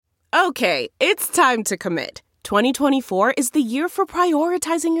Okay, it's time to commit. 2024 is the year for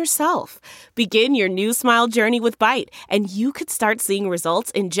prioritizing yourself. Begin your new smile journey with Byte, and you could start seeing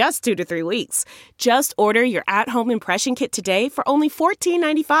results in just 2 to 3 weeks. Just order your at-home impression kit today for only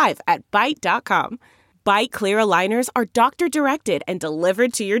 $14.95 at Byte.com. Byte Clear aligners are doctor-directed and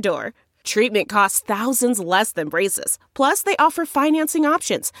delivered to your door. Treatment costs thousands less than braces. Plus, they offer financing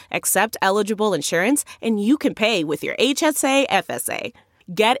options, accept eligible insurance, and you can pay with your HSA, FSA.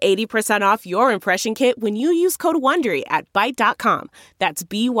 Get 80% off your impression kit when you use code WONDERY at Byte.com. That's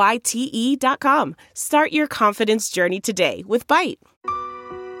BYTE.com. Start your confidence journey today with Byte.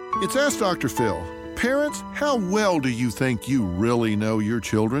 It's Ask Dr. Phil. Parents, how well do you think you really know your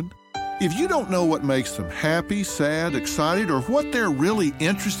children? If you don't know what makes them happy, sad, excited, or what they're really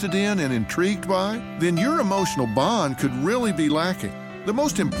interested in and intrigued by, then your emotional bond could really be lacking. The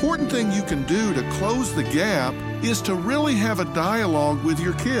most important thing you can do to close the gap is to really have a dialogue with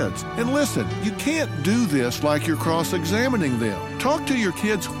your kids. And listen, you can't do this like you're cross-examining them. Talk to your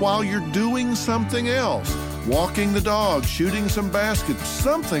kids while you're doing something else. Walking the dog, shooting some baskets,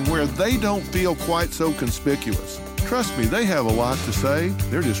 something where they don't feel quite so conspicuous. Trust me, they have a lot to say.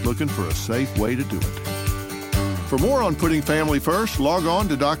 They're just looking for a safe way to do it. For more on putting family first, log on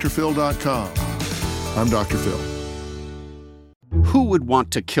to drphil.com. I'm Dr. Phil. Who would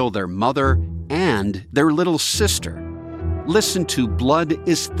want to kill their mother and their little sister? Listen to Blood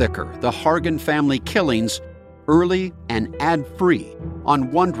is Thicker, the Hargan family killings, early and ad-free on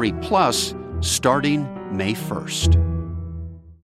Wondery Plus starting May 1st.